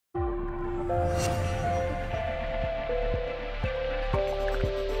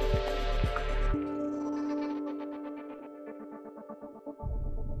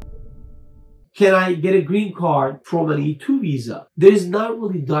can I get a green card from an E2 visa? There is not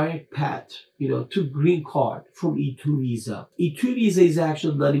really direct path, to green card from E2 visa. E2 visa is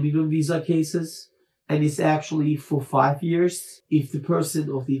actually non-immigrant visa cases, and it's actually for 5 years. If the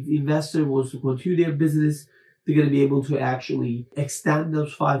person or the investor wants to continue their business, they're going to be able to actually extend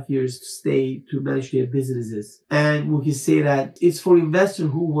those 5 years to stay to manage their businesses. And we can say that it's for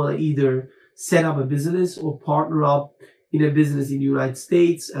investors who want to either set up a business or partner up in a business in the United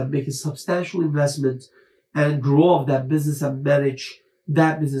States and make a substantial investment and grow up that business and manage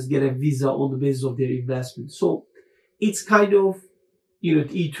that business, get a visa on the basis of their investment. So it's kind of,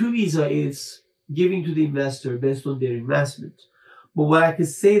 E2 visa is giving to the investor based on their investment. But what I can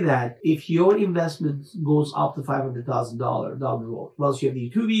say that if your investment goes up to $500,000 down the road, once you have the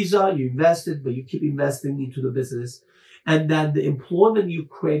E2 visa, you invested, but you keep investing into the business, and then the employment you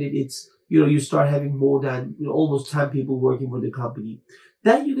created, you start having more than almost 10 people working for the company,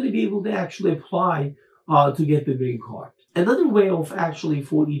 then you're going to be able to actually apply to get the green card. Another way of actually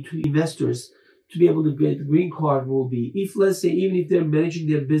for E2 investors to be able to get the green card will be if, let's say, even if they're managing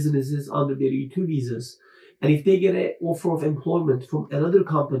their businesses under their E2 visas, and if they get an offer of employment from another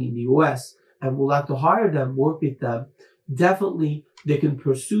company in the US and would like to hire them, work with them, definitely they can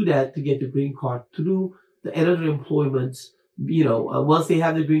pursue that to get the green card through another employment. Once they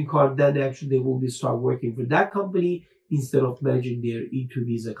have the green card, then actually they will start working for that company instead of managing their E2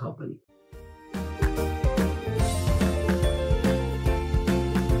 visa company.